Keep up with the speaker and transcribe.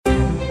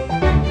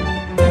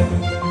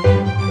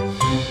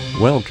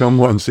Welcome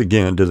once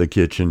again to the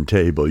kitchen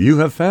table. You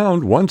have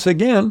found once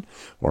again,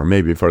 or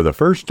maybe for the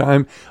first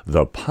time,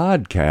 the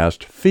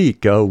podcast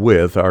Fika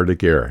with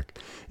Arctic Eric.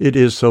 It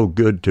is so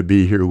good to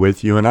be here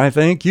with you, and I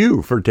thank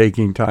you for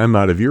taking time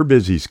out of your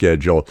busy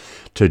schedule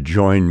to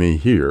join me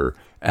here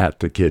at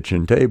the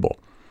kitchen table.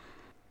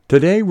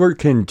 Today we're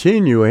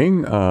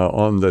continuing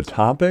on the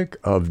topic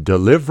of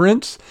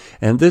deliverance,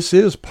 and this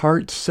is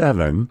part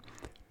 7,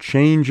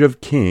 Change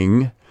of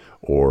King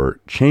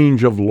or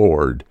Change of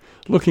Lord,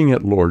 looking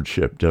at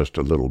lordship just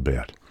a little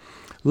bit.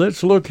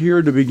 Let's look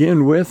here to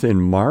begin with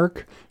in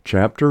Mark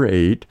chapter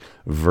 8,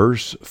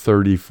 verse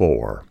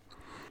 34.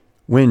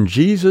 When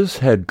Jesus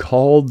had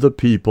called the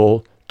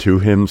people to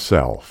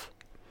himself.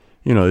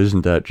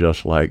 Isn't that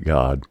just like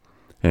God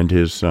and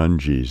his son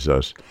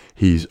Jesus?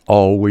 He's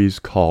always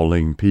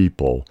calling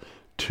people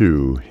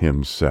to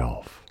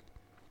himself.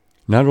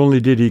 Not only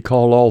did he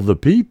call all the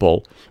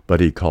people, but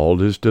he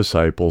called his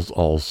disciples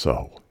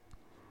also.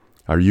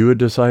 Are you a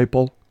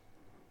disciple?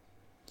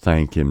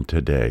 Thank him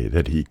today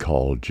that he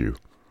called you.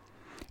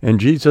 And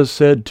Jesus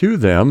said to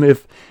them,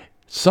 if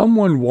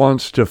someone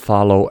wants to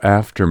follow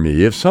after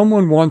me, if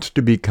someone wants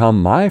to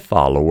become my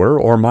follower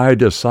or my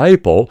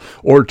disciple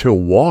or to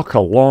walk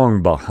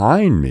along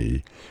behind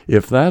me,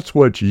 if that's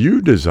what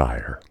you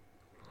desire,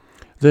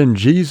 then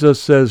Jesus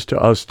says to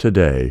us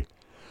today,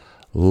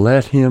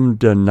 let him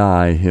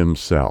deny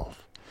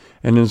himself.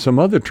 And in some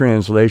other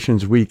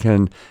translations, we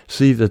can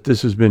see that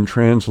this has been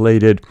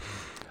translated,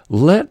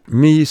 let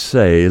me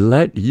say,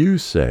 let you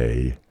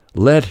say,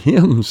 let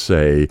him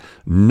say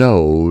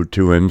no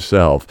to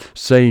himself.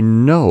 Say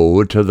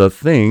no to the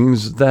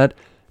things that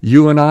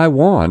you and I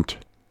want.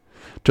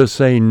 To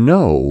say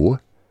no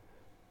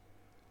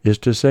is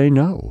to say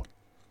no.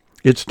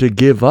 It's to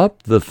give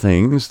up the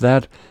things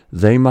that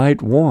they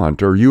might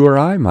want, or you or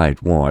I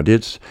might want.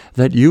 It's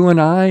that you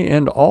and I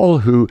and all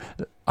who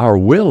are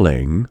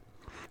willing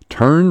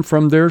turn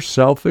from their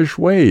selfish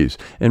ways.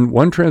 And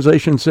one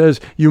translation says,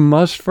 you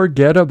must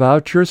forget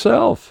about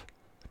yourself.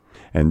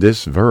 And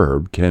this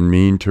verb can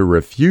mean to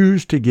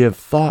refuse to give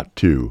thought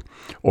to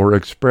or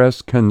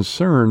express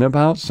concern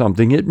about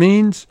something. It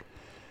means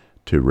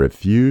to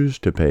refuse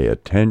to pay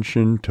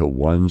attention to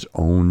one's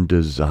own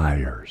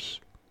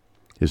desires.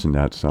 Isn't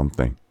that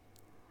something?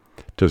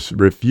 To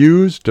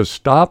refuse to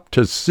stop,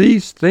 to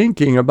cease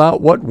thinking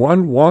about what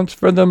one wants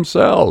for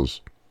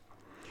themselves.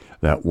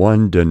 That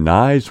one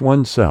denies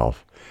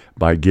oneself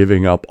by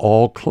giving up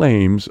all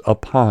claims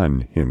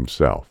upon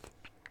himself.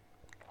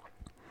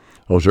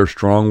 Those are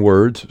strong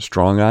words,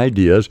 strong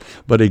ideas,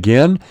 but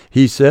again,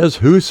 he says,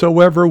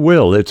 whosoever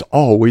will. It's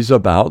always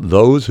about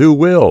those who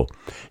will.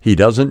 He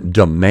doesn't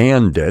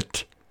demand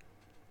it.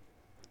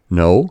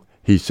 No,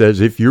 he says,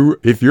 if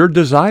you're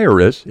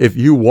desirous, if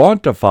you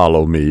want to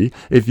follow me,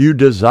 if you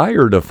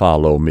desire to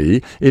follow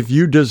me, if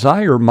you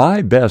desire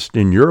my best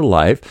in your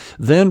life,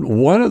 then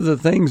one of the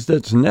things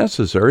that's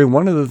necessary,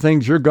 one of the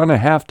things you're going to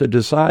have to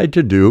decide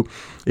to do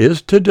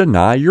is to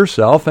deny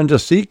yourself and to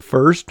seek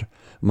first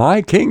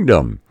my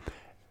kingdom.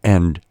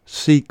 And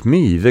seek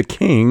me, the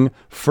King,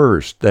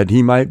 first, that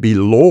he might be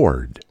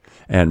Lord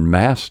and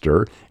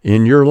Master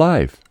in your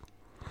life.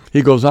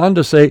 He goes on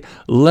to say,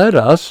 let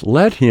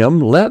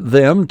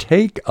them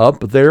take up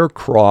their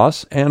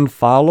cross and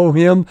follow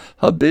him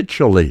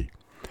habitually.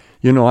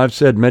 I've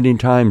said many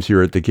times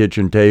here at the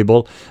kitchen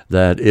table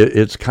that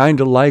it's kind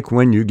of like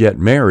when you get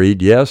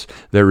married. Yes,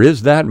 there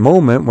is that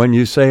moment when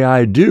you say,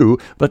 I do,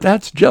 but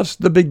that's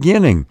just the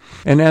beginning.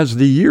 And as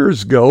the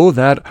years go,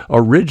 that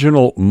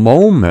original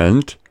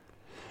moment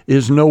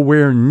is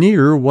nowhere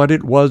near what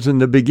it was in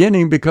the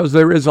beginning because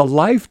there is a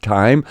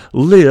lifetime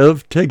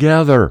lived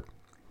together.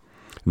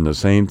 And the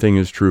same thing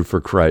is true for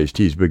Christ.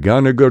 He's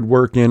begun a good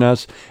work in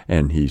us,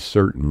 and he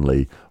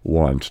certainly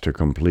wants to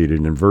complete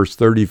it. In verse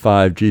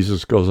 35,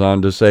 Jesus goes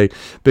on to say,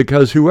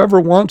 because whoever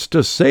wants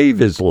to save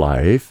his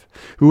life,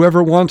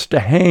 whoever wants to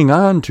hang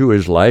on to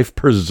his life,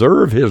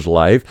 preserve his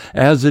life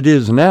as it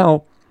is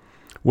now,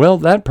 well,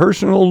 that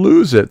person will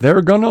lose it.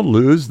 They're going to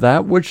lose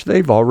that which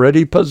they've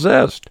already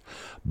possessed.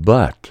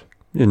 But,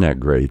 isn't that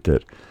great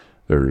that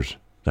there's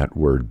that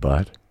word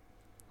but?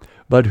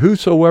 But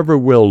whosoever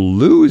will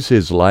lose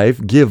his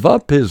life, give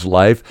up his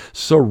life,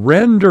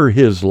 surrender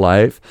his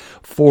life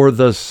for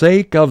the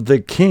sake of the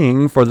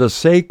King, for the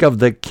sake of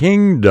the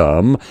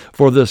kingdom,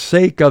 for the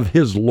sake of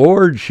his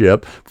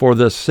lordship, for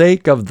the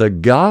sake of the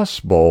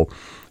gospel,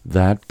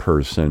 that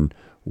person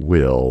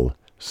will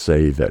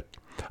save it.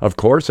 Of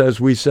course,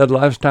 as we said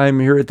last time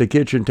here at the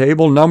kitchen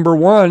table, number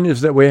one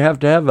is that we have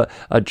to have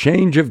a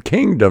change of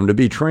kingdom, to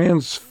be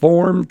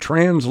transformed,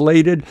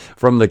 translated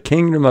from the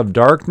kingdom of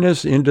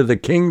darkness into the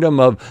kingdom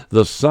of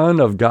the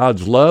Son of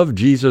God's love,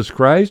 Jesus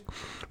Christ.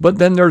 But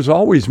then there's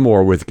always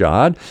more with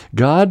God.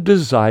 God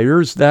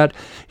desires that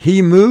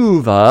he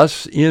move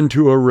us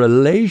into a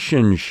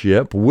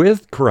relationship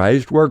with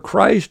Christ where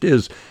Christ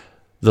is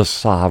the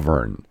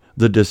sovereign,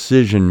 the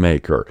decision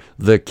maker,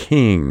 the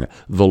King,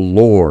 the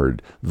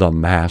Lord, the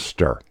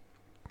Master.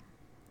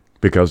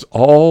 Because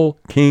all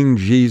King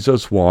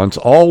Jesus wants,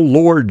 all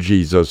Lord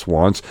Jesus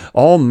wants,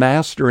 all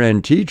Master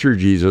and Teacher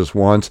Jesus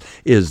wants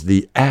is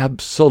the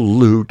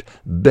absolute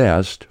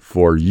best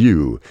for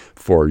you,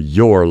 for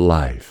your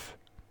life.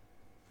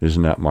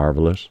 Isn't that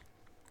marvelous?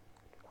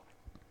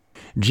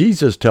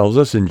 Jesus tells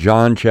us in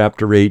John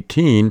chapter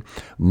 18,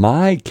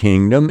 my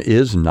kingdom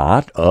is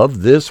not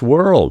of this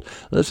world.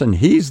 Listen,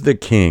 he's the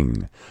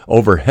king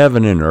over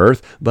heaven and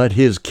earth, but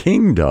his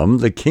kingdom,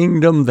 the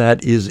kingdom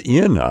that is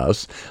in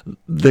us,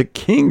 the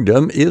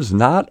kingdom is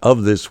not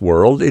of this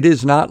world. It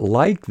is not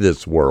like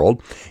this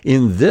world.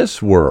 In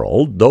this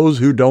world, those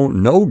who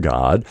don't know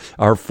God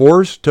are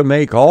forced to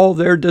make all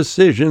their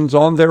decisions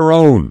on their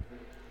own,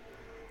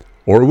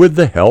 or with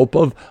the help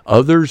of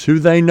others who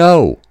they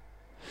know.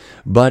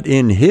 But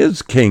in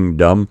his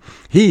kingdom,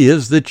 he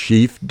is the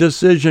chief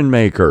decision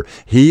maker.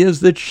 He is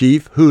the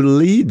chief who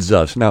leads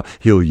us. Now,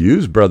 he'll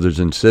use brothers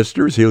and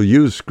sisters. He'll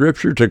use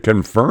Scripture to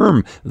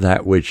confirm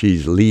that which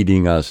he's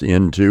leading us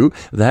into,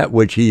 that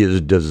which he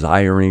is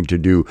desiring to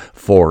do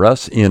for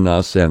us, in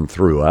us, and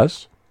through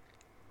us.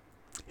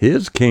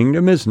 His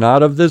kingdom is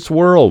not of this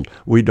world.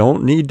 We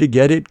don't need to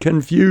get it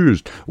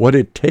confused. What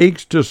it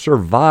takes to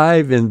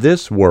survive in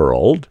this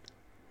world,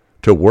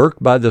 to work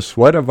by the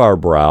sweat of our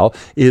brow,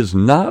 is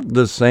not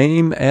the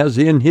same as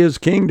in his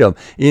kingdom.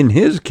 In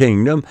his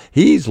kingdom,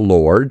 he's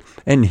Lord,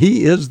 and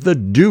he is the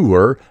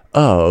doer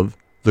of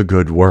the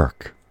good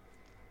work.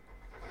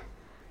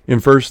 In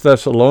 1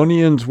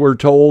 Thessalonians, we're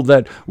told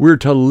that we're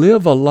to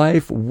live a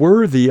life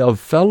worthy of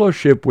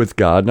fellowship with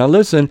God. Now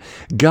listen,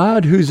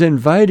 God who's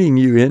inviting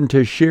you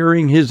into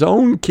sharing his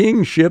own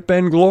kingship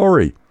and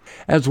glory.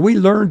 As we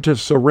learn to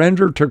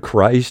surrender to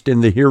Christ in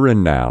the here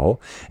and now,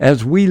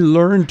 as we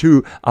learn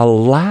to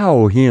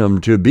allow him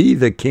to be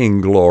the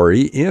King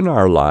glory in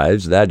our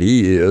lives that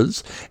he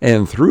is,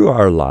 and through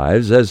our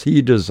lives as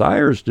he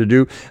desires to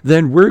do,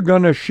 then we're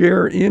going to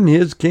share in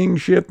his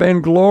kingship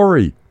and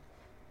glory.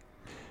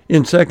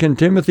 In 2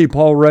 Timothy,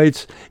 Paul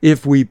writes,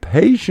 if we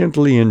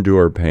patiently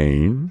endure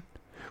pain,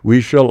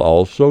 we shall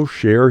also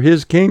share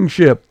his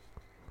kingship.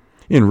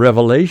 In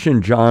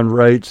Revelation, John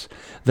writes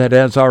that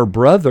as our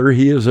brother,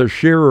 he is a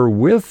sharer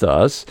with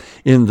us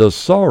in the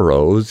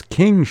sorrows,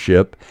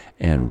 kingship,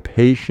 and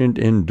patient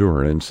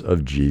endurance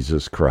of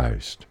Jesus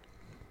Christ.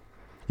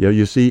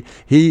 You see,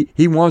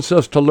 he wants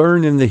us to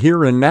learn in the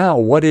here and now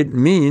what it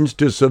means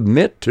to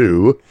submit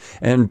to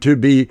and to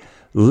be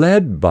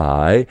led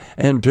by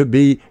and to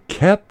be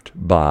kept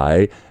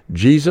by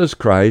Jesus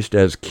Christ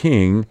as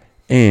King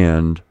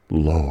and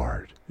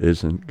Lord.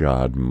 Isn't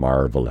God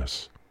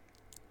marvelous?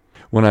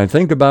 When I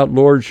think about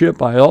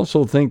lordship, I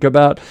also think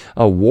about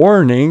a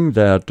warning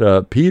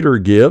that Peter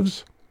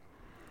gives.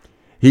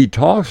 He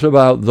talks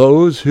about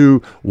those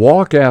who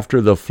walk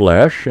after the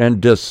flesh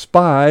and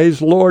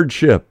despise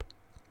lordship.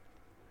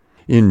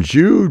 In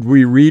Jude,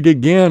 we read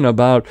again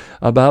about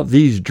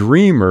these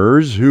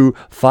dreamers who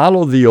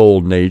follow the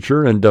old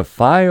nature and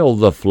defile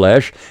the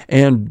flesh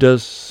and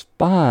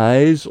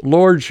despise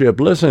lordship.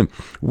 Listen,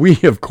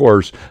 we, of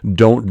course,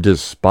 don't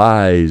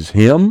despise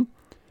him,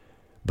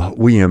 but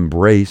we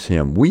embrace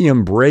him. We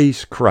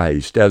embrace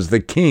Christ as the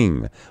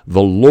King,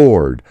 the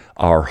Lord,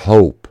 our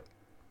hope.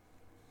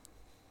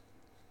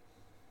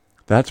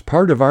 That's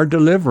part of our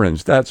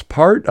deliverance. That's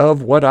part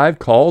of what I've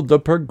called the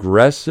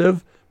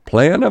progressive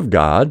plan of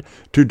God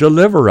to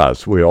deliver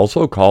us. We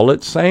also call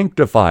it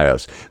sanctify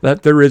us,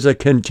 that there is a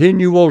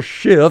continual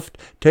shift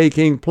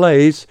taking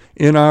place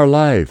in our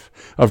life.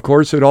 Of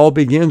course, it all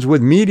begins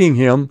with meeting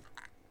him,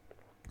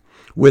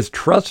 with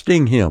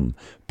trusting him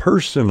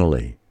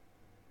personally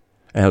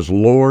as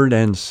Lord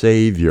and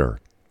Savior,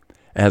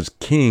 as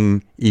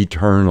King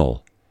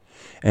eternal.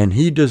 And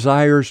he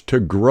desires to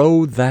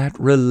grow that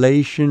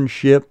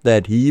relationship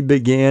that he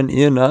began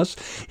in us.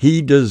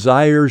 He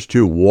desires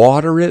to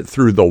water it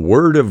through the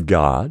Word of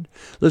God.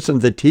 Listen,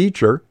 the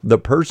teacher, the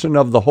person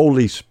of the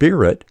Holy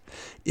Spirit,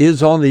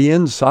 is on the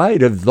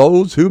inside of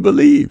those who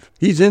believe.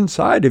 He's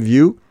inside of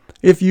you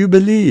if you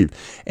believe.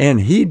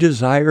 And he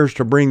desires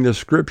to bring the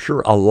Scripture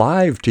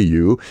alive to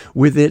you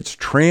with its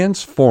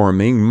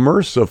transforming,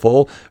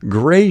 merciful,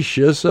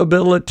 gracious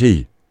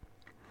ability.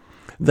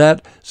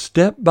 That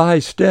step by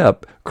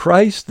step,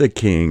 Christ the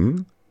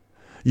King,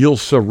 you'll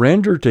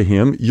surrender to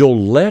him, you'll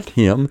let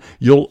him,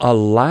 you'll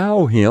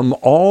allow him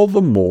all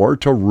the more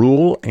to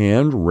rule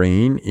and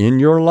reign in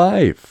your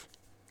life.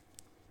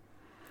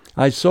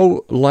 I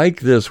so like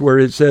this where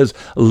it says,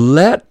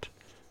 let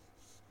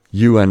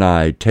you and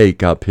I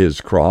take up his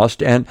cross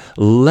and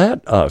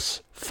let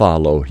us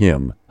follow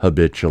him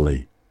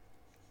habitually.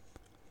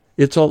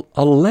 It's a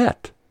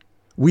let.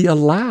 We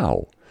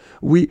allow.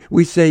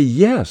 We say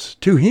yes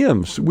to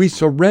him. We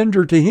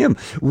surrender to him.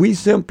 We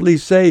simply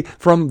say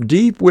from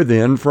deep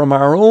within, from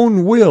our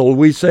own will,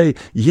 we say,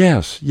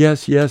 yes,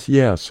 yes, yes,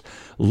 yes.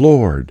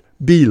 Lord,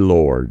 be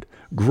Lord.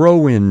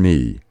 Grow in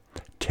me.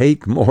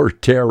 Take more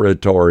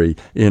territory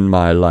in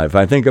my life.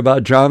 I think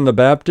about John the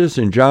Baptist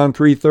in John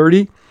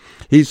 3:30.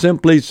 He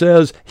simply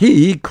says,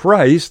 he,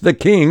 Christ, the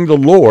King, the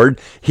Lord,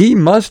 he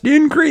must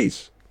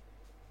increase.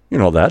 You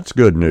know, that's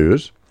good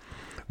news.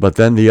 But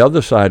then the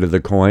other side of the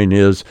coin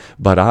is,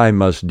 but I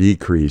must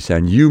decrease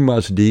and you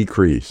must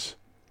decrease.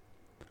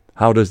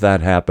 How does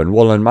that happen?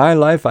 Well, in my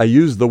life, I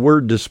use the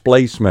word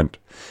displacement.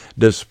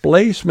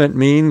 Displacement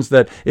means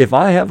that if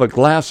I have a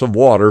glass of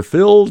water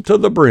filled to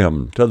the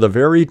brim, to the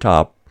very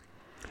top,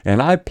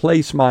 and I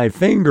place my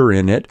finger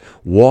in it,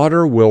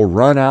 water will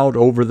run out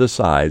over the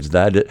sides.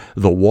 The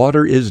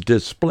water is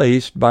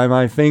displaced by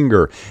my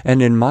finger.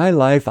 And in my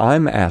life,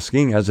 I'm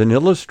asking as an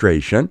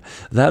illustration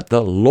that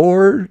the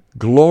Lord,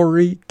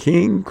 glory,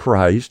 King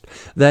Christ,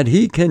 that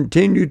he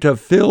continue to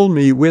fill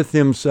me with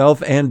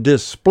himself and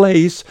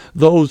displace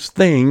those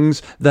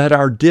things that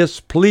are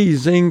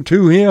displeasing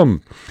to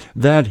him,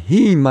 that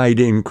he might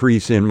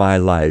increase in my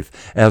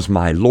life as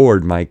my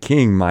Lord, my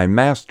King, my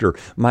Master,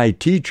 my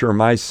Teacher,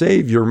 my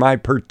Savior, my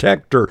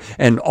Protector,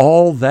 and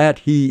all that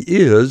he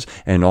is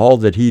and all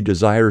that he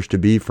desires to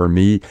be for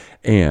me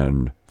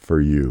and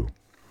for you.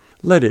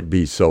 Let it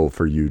be so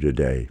for you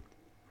today.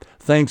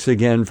 Thanks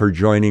again for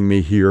joining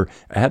me here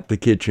at the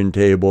kitchen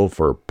table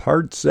for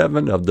part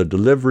 7 of the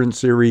Deliverance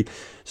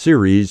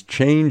series,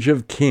 Change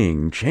of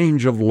King,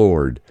 Change of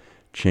Lord,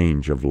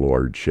 Change of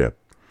Lordship.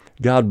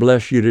 God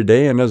bless you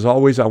today, and as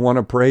always, I want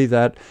to pray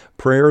that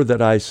prayer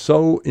that I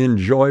so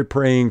enjoy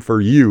praying for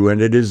you,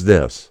 and it is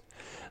this,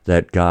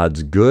 that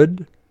God's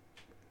good,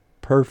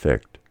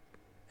 perfect,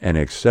 and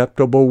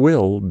acceptable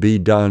will be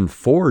done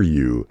for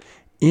you,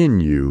 in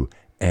you,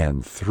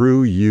 and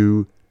through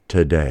you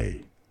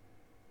today.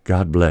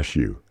 God bless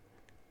you.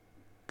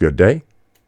 Good day.